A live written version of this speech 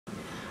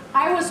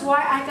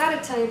I got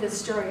to tell you this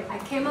story. I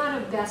came out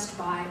of Best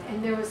Buy,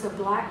 and there was a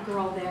black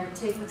girl there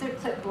with her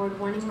clipboard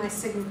wanting my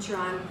signature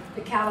on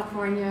the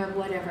California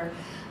whatever,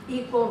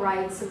 equal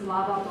rights and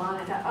blah, blah, blah.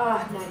 And I thought,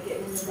 oh, I'm not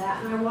getting into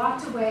that. And I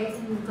walked away,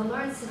 and the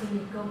Lord said to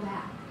me, go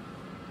back.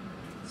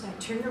 So I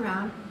turned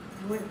around,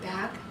 I went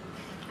back.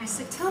 I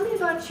said, tell me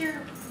about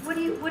what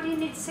do you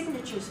need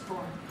signatures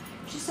for?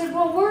 She said,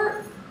 well,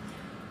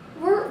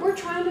 we're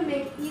trying to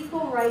make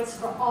equal rights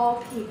for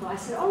all people. I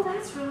said, oh,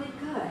 that's really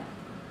good.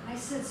 I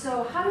said,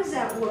 so how does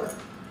that work?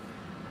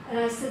 And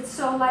I said,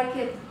 so like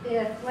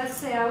if let's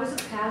say I was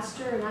a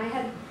pastor and I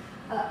had,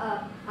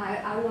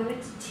 I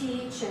wanted to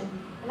teach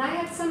and I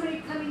had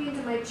somebody coming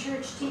into my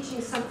church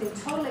teaching something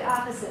totally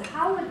opposite,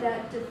 how would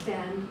that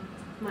defend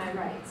my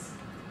rights?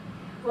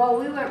 Well,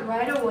 we went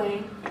right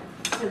away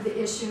to the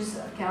issues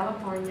of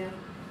California,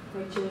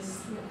 which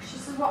is, you know, she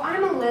said, well,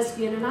 I'm a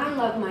lesbian and I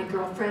love my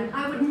girlfriend.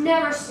 I would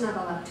never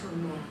snuggle up to a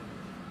man.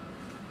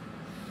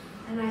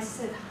 And I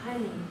said,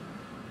 honey,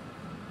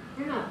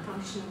 you're not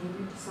functioning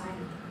in your design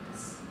and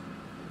purpose.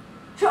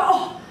 She,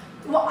 oh,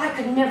 well, I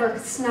could never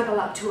snuggle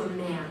up to a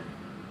man.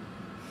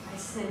 I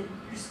said,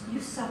 you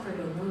suffered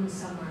a wound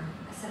somewhere.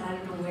 I said, I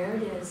don't know where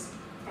it is.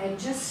 I had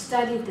just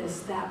studied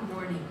this that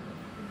morning.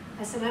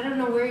 I said, I don't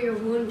know where your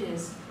wound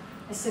is.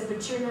 I said,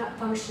 but you're not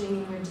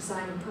functioning in your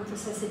design and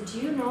purpose. I said, do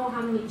you know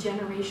how many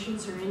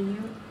generations are in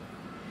you?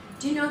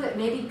 Do you know that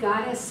maybe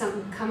God has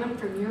something coming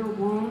from your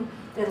womb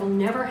that'll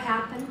never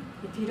happen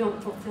if you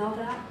don't fulfill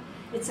that?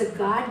 It's a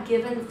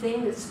God-given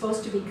thing that's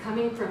supposed to be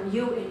coming from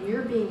you, and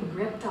you're being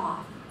ripped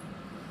off.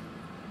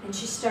 And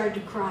she started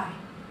to cry.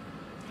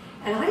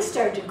 And I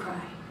started to cry.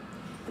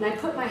 And I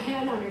put my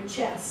hand on her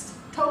chest,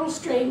 total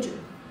stranger.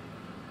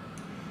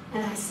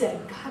 And I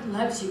said, God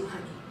loves you,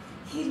 honey.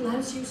 He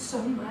loves you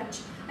so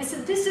much. I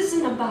said, this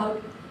isn't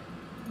about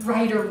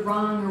right or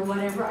wrong or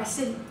whatever. I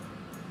said,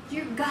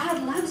 your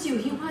God loves you.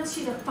 He wants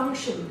you to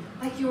function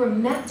like you were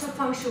meant to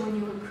function when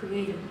you were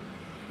created.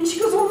 And she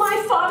goes, well,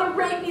 my father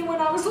raped me when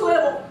I was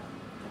little.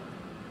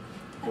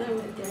 And I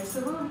went, there's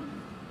the wound.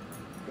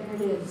 There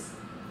it is.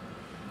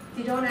 If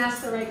you don't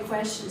ask the right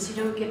questions, you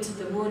don't get to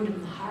the wound in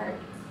the heart.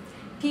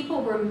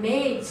 People were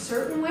made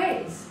certain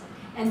ways.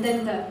 And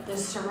then the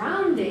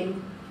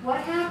surrounding,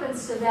 what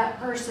happens to that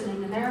person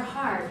and in their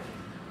heart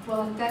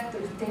will affect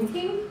their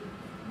thinking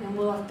and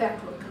will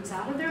affect what comes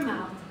out of their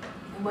mouth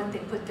and what they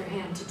put their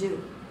hand to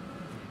do.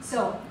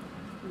 So,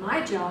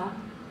 my job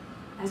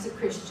as a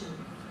Christian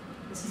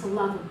is to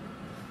love them.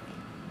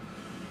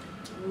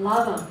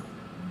 Love them.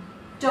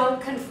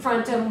 Don't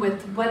confront them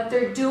with what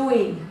they're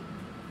doing.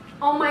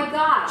 Oh my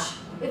gosh,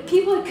 if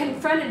people had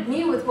confronted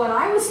me with what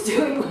I was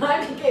doing when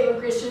I became a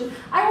Christian,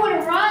 I would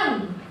have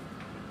run.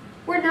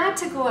 We're not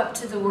to go up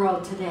to the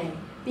world today,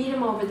 beat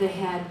them over the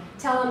head,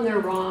 tell them they're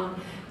wrong,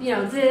 you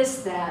know,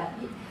 this, that.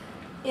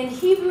 In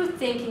Hebrew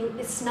thinking,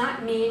 it's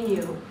not me and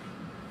you.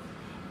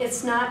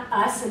 It's not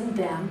us and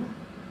them.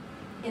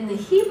 In the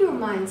Hebrew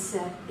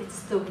mindset,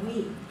 it's the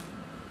we.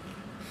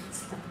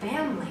 It's the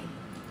family.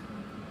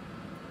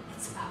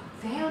 It's about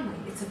family.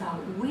 It's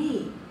about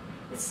we.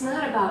 It's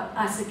not about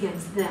us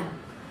against them.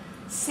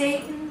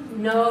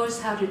 Satan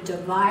knows how to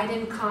divide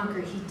and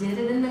conquer. He did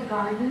it in the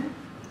garden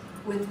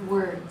with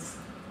words.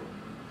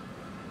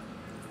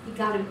 He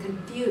got him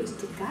confused.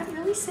 Did God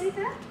really say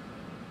that?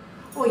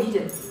 Oh, you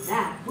didn't do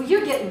that. Well,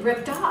 you're getting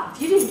ripped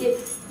off. You didn't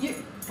get,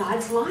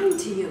 God's lying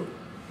to you.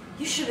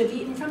 You should have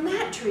eaten from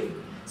that tree.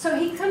 So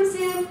he comes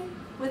in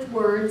with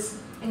words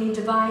and he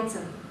divides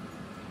them.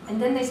 And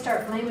then they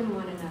start blaming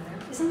one another.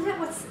 Isn't that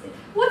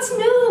what's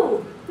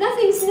new?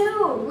 Nothing's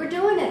new. We're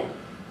doing it.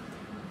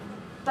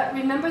 But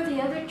remember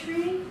the other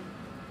tree?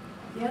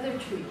 The other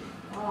tree.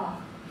 Oh.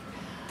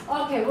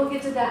 Okay, we'll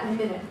get to that in a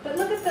minute. But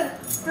look at the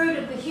fruit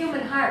of the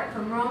human heart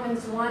from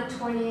Romans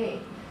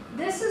 1:28.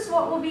 This is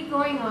what will be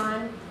going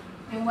on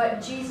and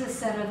what Jesus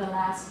said are the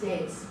last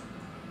days.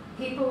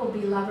 People will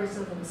be lovers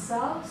of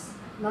themselves,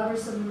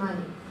 lovers of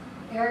money,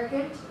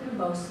 arrogant and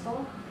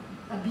boastful,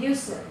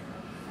 abusive,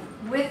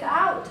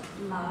 without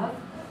love,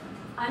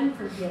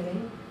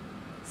 unforgiving,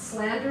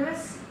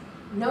 slanderous,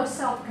 no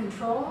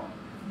self-control,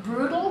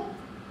 brutal,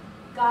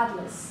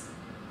 godless,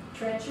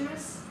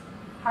 treacherous,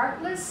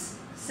 heartless,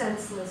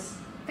 senseless,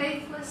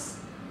 faithless.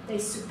 They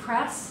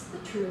suppress the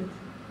truth,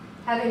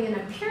 having an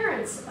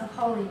appearance of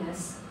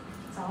holiness.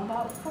 It's all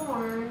about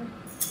form.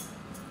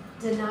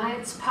 Deny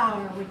its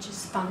power, which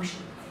is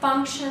function.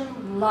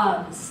 Function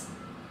loves.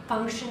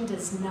 Function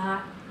does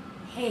not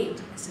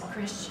hate as a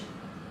Christian.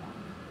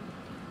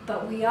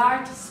 But we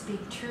are to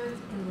speak truth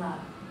in love.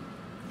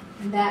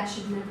 And that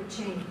should never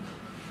change.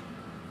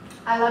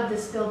 I love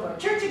this billboard.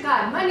 Church of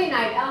God, Monday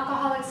night,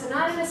 Alcoholics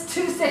Anonymous,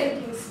 Tuesday,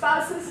 abuse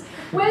spouses,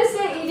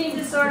 Wednesday, eating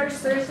disorders,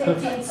 Thursday,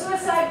 teen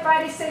suicide,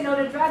 Friday, say no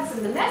to drugs,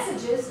 and the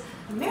message is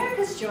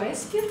America's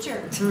joyous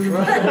future.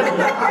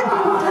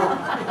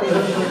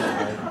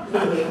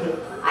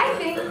 I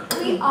think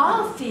we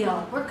all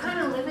feel we're kind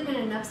of living in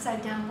an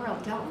upside-down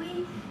world, don't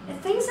we? And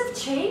things have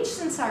changed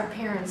since our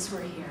parents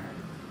were here.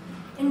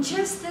 In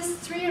just this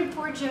 3 and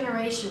 4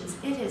 generations,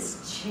 it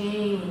has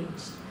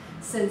changed.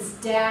 since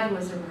Dad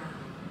was around.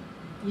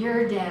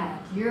 Your dad,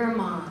 your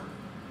mom.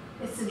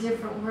 It's a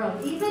different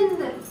world. Even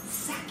the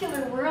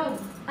secular world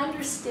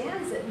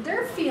understands it.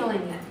 They're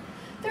feeling it.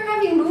 They're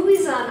having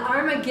movies on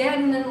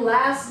Armageddon and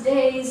Last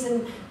Days,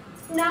 and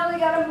now they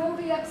got a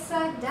movie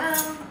upside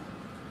down.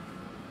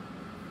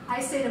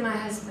 I say to my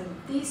husband,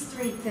 these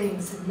 3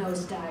 things have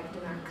nosedived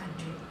in our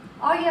country.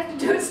 All you have to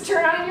do is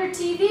turn on your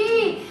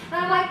TV. And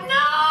I'm like,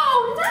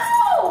 no,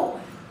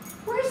 no!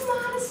 Where's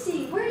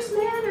modesty? Where's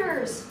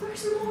manners?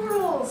 Where's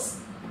morals?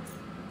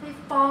 They've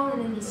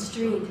fallen in the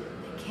street.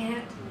 They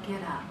can't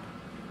get up.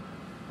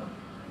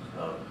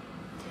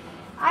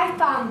 I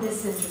found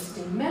this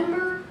interesting.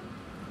 Remember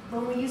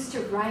when we used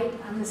to write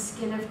on the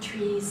skin of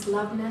trees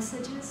love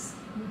messages?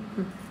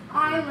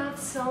 I love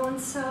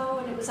so-and-so,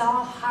 and it was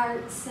all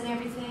hearts and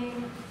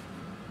everything.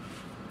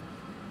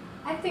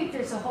 I think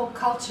there's a whole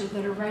culture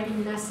that are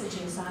writing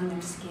messages on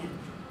their skin.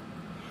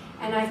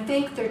 And I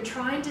think they're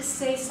trying to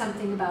say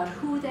something about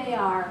who they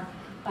are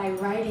by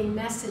writing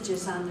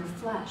messages on their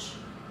flesh.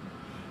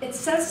 It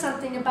says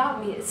something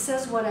about me. It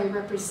says what I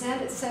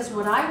represent. It says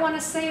what I want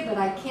to say, but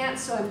I can't,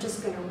 so I'm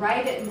just going to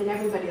write it, and then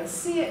everybody will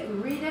see it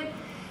and read it.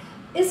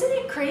 Isn't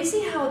it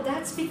crazy how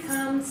that's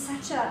become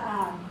such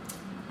a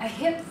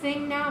hip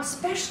thing now,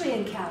 especially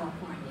in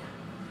California?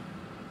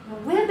 The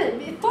women,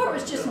 before it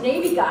was just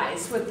Navy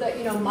guys with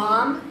the,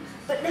 mom,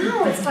 but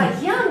now it's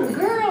like young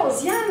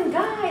girls, young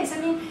guys.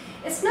 I mean,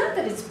 it's not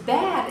that it's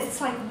bad. It's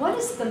like, what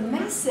is the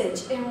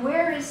message, and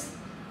where is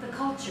the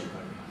culture?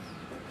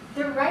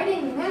 They're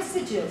writing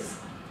messages.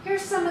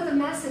 Here's some of the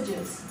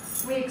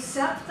messages. We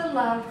accept the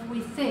love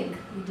we think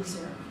we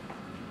deserve.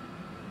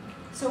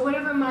 So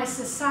whatever my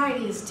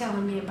society is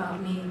telling me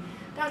about me,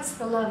 that's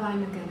the love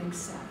I'm going to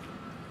accept.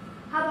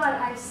 How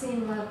about I've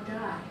seen love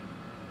die?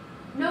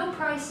 No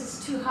price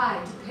is too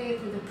high to pay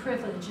for the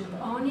privilege of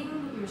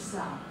owning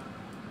yourself.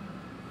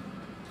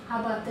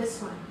 How about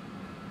this one?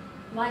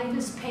 Life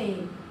is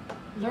pain.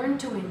 Learn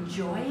to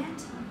enjoy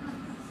it.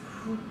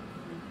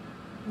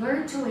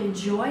 Learn to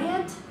enjoy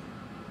it.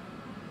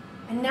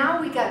 And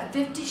now we got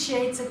 50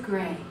 Shades of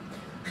Grey.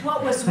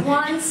 What was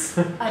once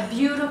a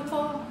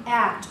beautiful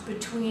act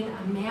between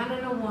a man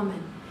and a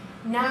woman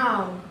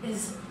now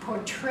is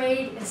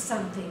portrayed as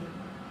something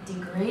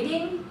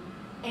degrading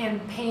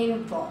and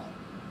painful.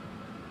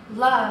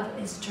 Love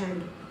is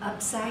turned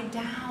upside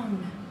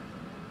down.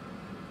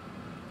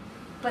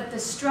 But the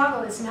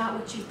struggle is not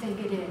what you think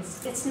it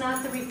is. It's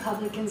not the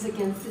Republicans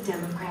against the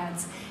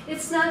Democrats.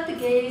 It's not the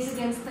gays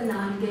against the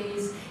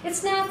non-gays.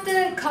 It's not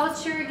the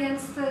culture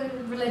against the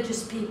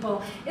religious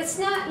people. It's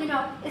not,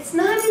 it's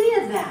not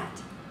any of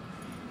that.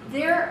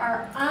 There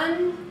are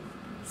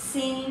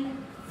unseen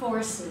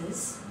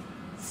forces,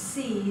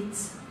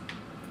 seeds,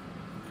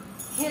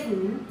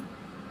 hidden,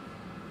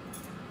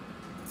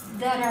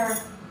 that are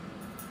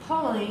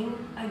pulling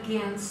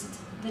against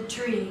the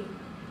tree.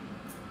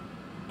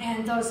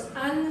 And those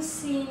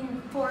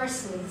unseen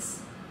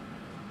forces,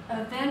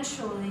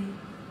 eventually,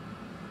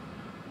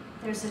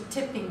 there's a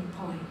tipping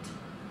point,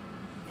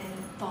 and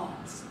it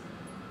falls.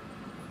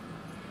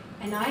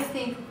 And I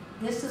think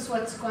this is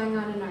what's going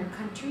on in our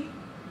country.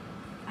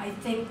 I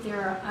think there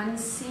are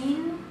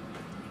unseen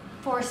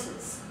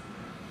forces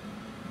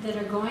that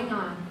are going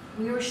on.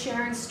 We were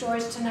sharing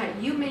stories tonight.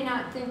 You may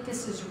not think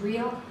this is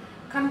real.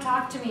 Come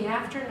talk to me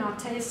after, and I'll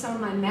tell you some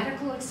of my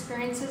medical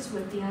experiences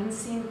with the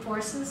unseen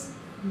forces.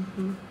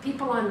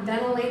 People on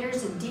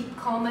ventilators and deep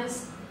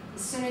comas,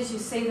 as soon as you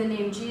say the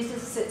name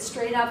Jesus, sit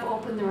straight up,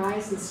 open their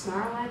eyes, and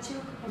snarl at you.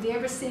 Have you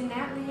ever seen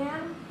that,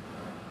 Leanne?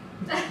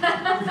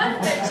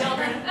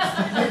 Children?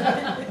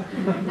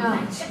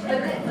 No.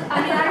 But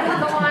I could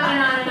go on and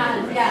on and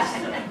on. Yes.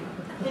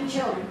 In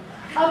children.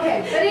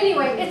 Okay, but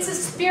anyway, it's a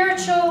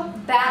spiritual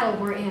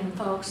battle we're in,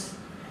 folks.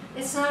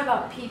 It's not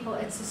about people,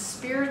 it's a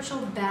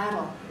spiritual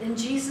battle. And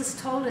Jesus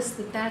told us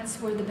that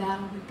that's where the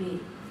battle would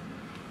be.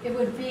 It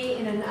would be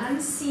in an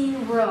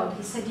unseen world.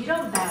 He said, you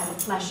don't battle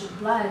flesh and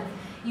blood.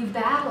 You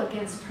battle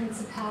against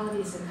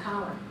principalities and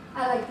power.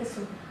 I like this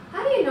one.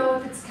 How do you know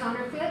if it's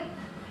counterfeit?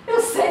 It'll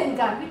say, in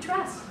God we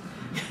trust.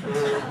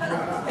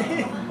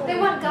 They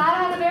want God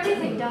out of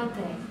everything, don't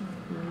they?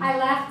 I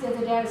laughed the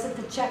other day. I was at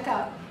the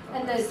checkout,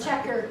 and the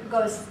checker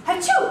goes,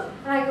 "Achoo!"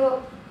 And I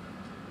go,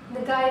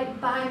 the guy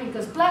behind me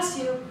goes, "Bless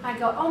you." I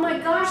go, "Oh my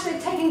gosh,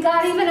 they're taking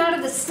God even out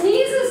of the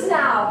sneezes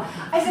now."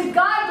 I said,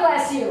 "God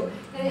bless you."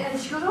 And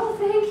she goes, "Oh,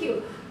 thank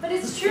you." But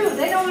it's true.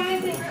 They don't want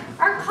anything.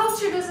 Our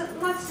culture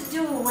wants to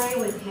do away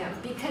with him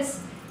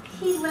because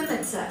he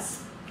limits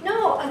us.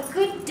 No, a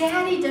good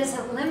daddy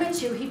doesn't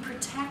limit you. He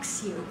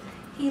protects you.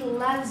 He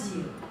loves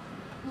you.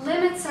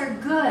 Limits are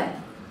good.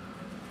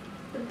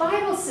 The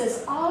Bible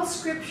says all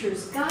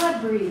scriptures,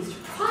 God-breathed,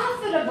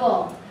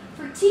 profitable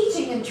for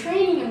teaching and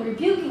training and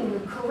rebuking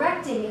and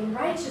correcting in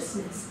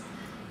righteousness.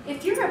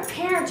 If you're a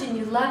parent and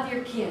you love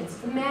your kids,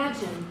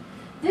 imagine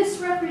this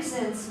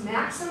represents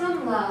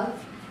maximum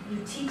love.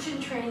 You teach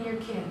and train your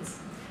kids.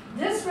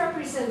 This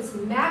represents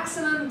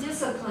maximum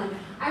discipline.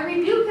 I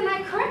rebuke and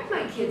I correct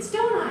my kids,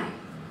 don't I?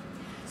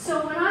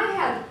 So when I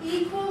have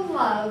equal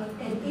love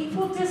and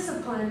equal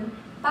discipline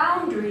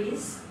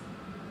boundaries,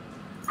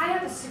 I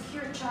have a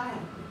secure child.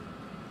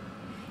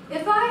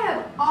 If I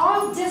have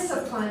all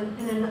discipline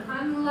and an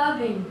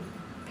unloving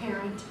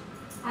parent,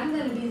 I'm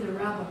going to be the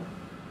rebel.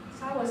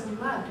 So I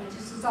wasn't loved. It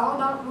was all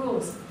about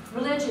rules.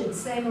 Religion,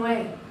 same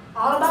way.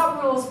 All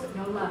about rules, but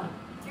no love.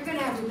 You're going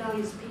to have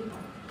rebellious people.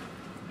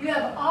 You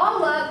have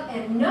all love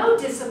and no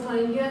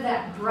discipline, you have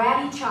that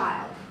bratty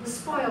child, the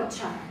spoiled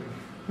child.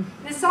 And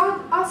it's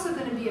also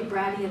going to be a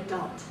bratty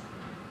adult.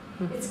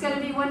 It's going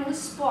to be one who's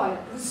spoiled,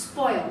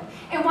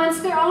 and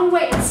wants their own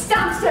way and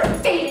stomps their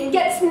feet and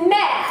gets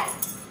mad.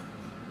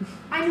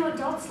 I know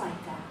adults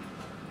like that.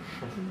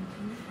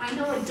 I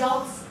know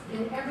adults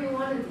in every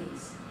one of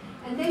these.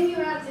 And then you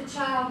have the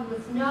child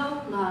with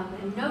no love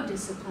and no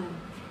discipline,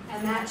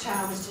 and that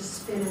child is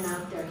just spinning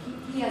out there.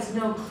 He has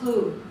no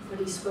clue what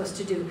he's supposed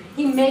to do.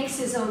 He makes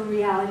his own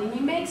reality, and he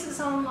makes his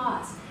own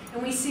laws.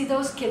 And we see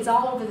those kids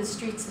all over the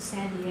streets of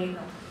San Diego.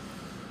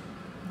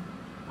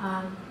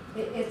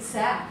 It's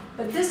sad.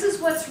 But this is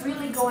what's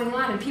really going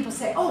on. And people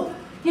say, oh,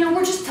 you know,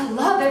 we're just to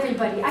love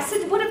everybody. I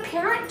said, would a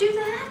parent do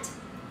that?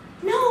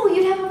 No,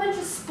 you'd have a bunch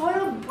of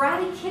spoiled,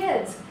 bratty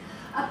kids.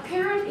 A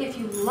parent, if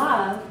you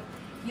love,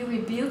 you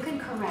rebuke and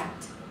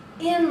correct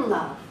in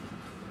love.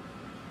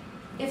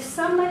 If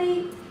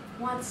somebody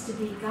wants to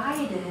be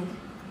guided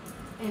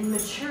and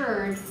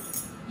matured,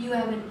 you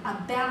have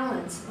a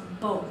balance of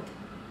both.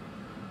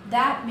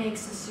 That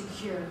makes a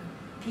secure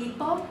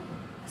people,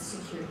 a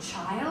secure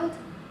child,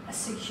 a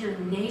secure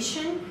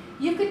nation.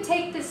 You could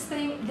take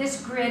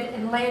this grid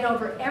and lay it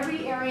over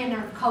every area in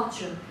our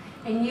culture,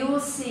 and you will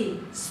see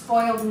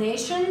spoiled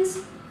nations,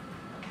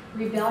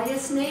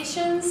 rebellious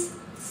nations,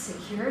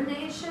 secure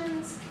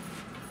nations.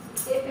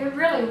 It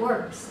really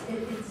works.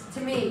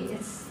 To me,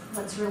 it's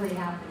what's really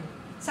happening.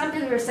 Some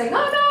people are saying, oh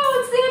no,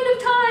 it's the end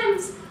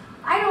of times.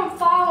 I don't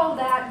follow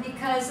that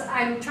because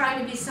I'm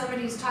trying to be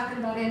somebody who's talking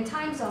about end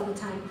times all the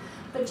time.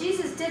 But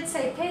Jesus did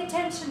say, pay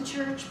attention,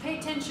 church, pay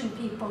attention,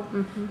 people.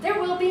 Mm-hmm. There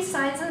will be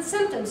signs and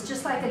symptoms,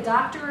 just like a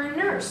doctor or a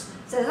nurse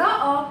says,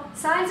 uh-oh,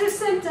 signs or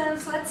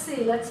symptoms, let's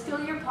see, let's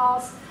feel your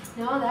pulse.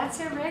 No, that's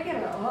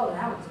irregular. Oh,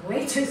 that was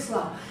way too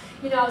slow.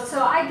 You know,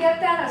 so I get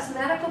that. As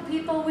medical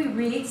people, we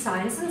read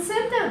signs and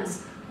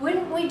symptoms.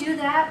 Wouldn't we do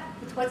that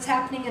with what's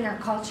happening in our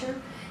culture?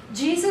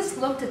 Jesus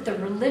looked at the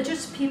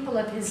religious people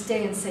of his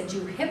day and said,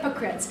 you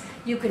hypocrites,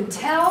 you can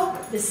tell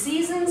the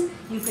seasons,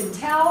 you can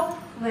tell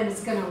when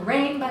it's going to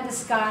rain by the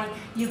sky,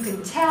 you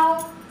can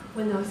tell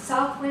when the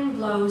south wind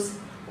blows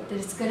that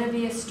it's going to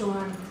be a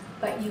storm,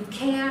 but you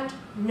can't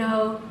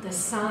know the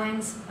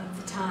signs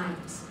of the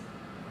times.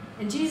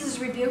 And Jesus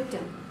rebuked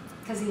them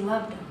because he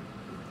loved them.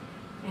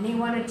 And he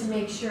wanted to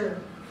make sure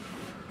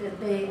that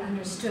they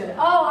understood.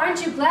 Oh,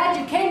 aren't you glad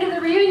you came to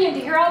the reunion to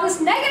hear all this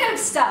negative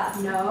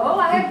stuff? No,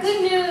 I have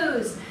good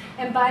news.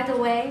 And by the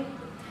way,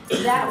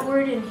 that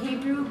word in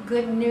Hebrew,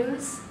 good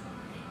news,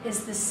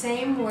 is the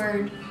same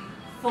word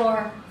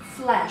for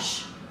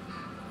flesh.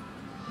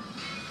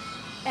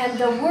 And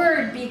the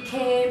word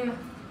became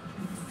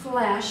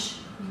flesh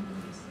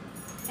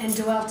and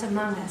dwelt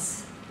among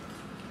us.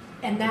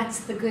 And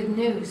that's the good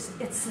news.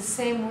 It's the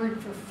same word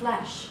for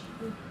flesh.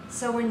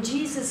 So when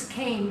Jesus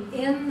came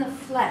in the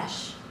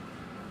flesh,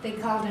 they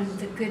called him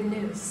the good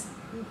news.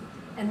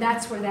 And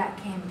that's where that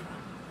came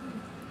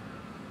from.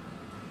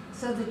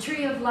 So the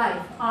tree of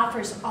life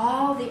offers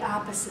all the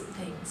opposite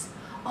things.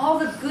 All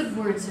the good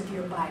words of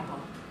your Bible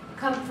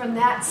come from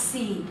that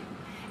seed.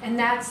 And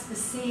that's the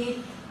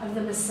seed of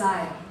the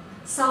Messiah.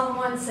 Psalm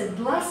 1 said,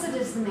 blessed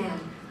is the man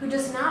who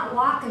does not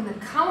walk in the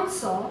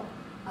counsel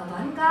of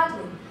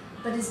ungodly,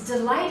 but his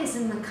delight is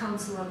in the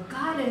counsel of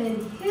God, and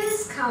in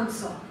his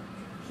counsel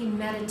he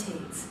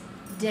meditates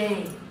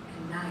day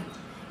and night.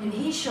 And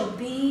he shall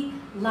be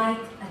like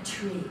a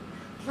tree,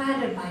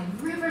 planted by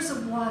rivers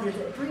of water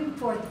that bring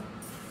forth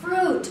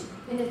fruit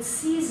in its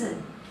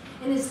season,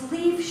 and his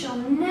leaf shall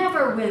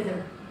never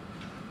wither.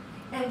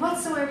 And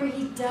whatsoever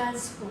he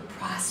does will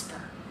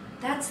prosper.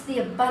 That's the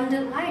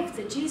abundant life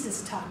that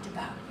Jesus talked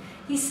about.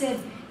 He said,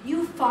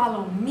 you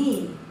follow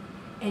me,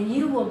 and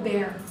you will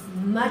bear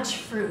much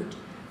fruit,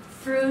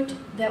 fruit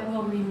that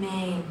will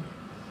remain.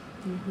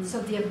 Mm-hmm. So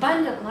the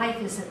abundant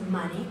life isn't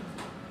money.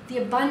 The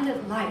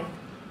abundant life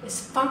is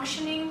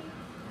functioning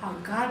how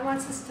God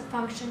wants us to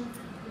function,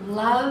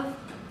 love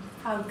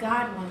how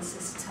God wants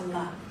us to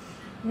love,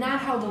 not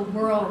how the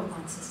world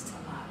wants us to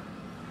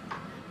love.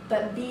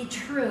 But be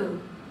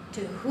true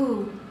to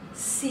whose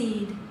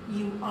seed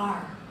you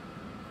are.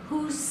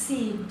 Whose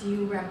seed do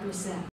you represent?